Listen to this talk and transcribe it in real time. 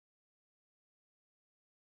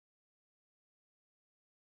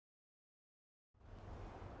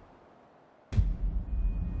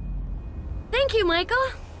Thank you, Michael.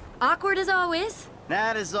 Awkward as always.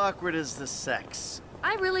 Not as awkward as the sex.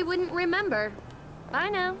 I really wouldn't remember. Bye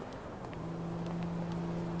now.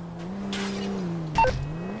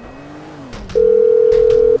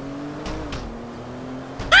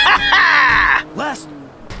 Les,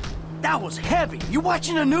 that was heavy. You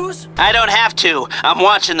watching the news? I don't have to. I'm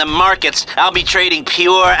watching the markets. I'll be trading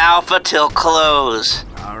pure alpha till close.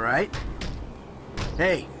 All right.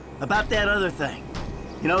 Hey, about that other thing.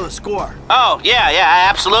 You know, the score. Oh, yeah,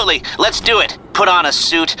 absolutely. Let's do it. Put on a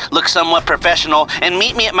suit, look somewhat professional, and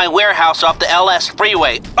meet me at my warehouse off the LS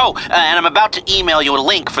freeway. Oh, and I'm about to email you a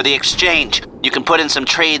link for the exchange. You can put in some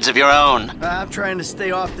trades of your own. I'm trying to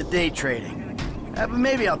stay off the day trading. But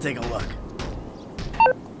maybe I'll take a look.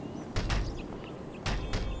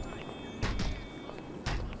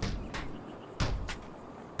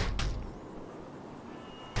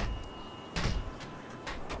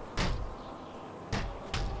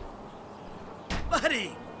 Buddy,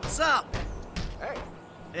 what's up? Hey.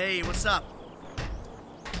 Hey, what's up?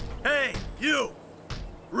 Hey, you!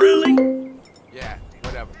 Really? Yeah,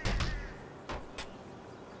 whatever.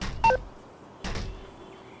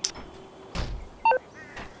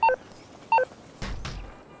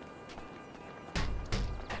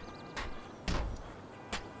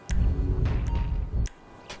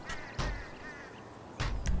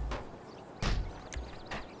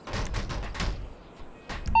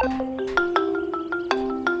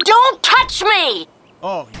 Don't touch me!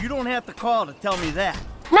 Oh, you don't have to call to tell me that.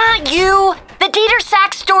 Not you! The Dieter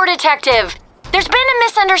Sachs store detective! There's been a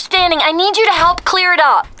misunderstanding. I need you to help clear it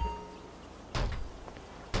up.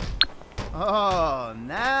 Oh,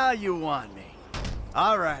 now you want me.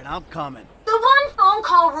 All right, I'm coming. The one phone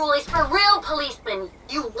call rule is for real policemen,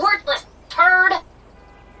 you worthless turd!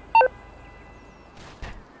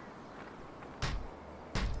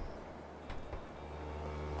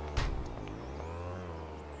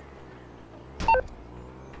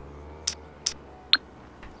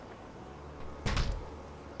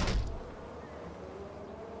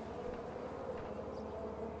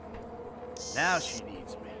 Now she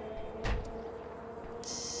needs me.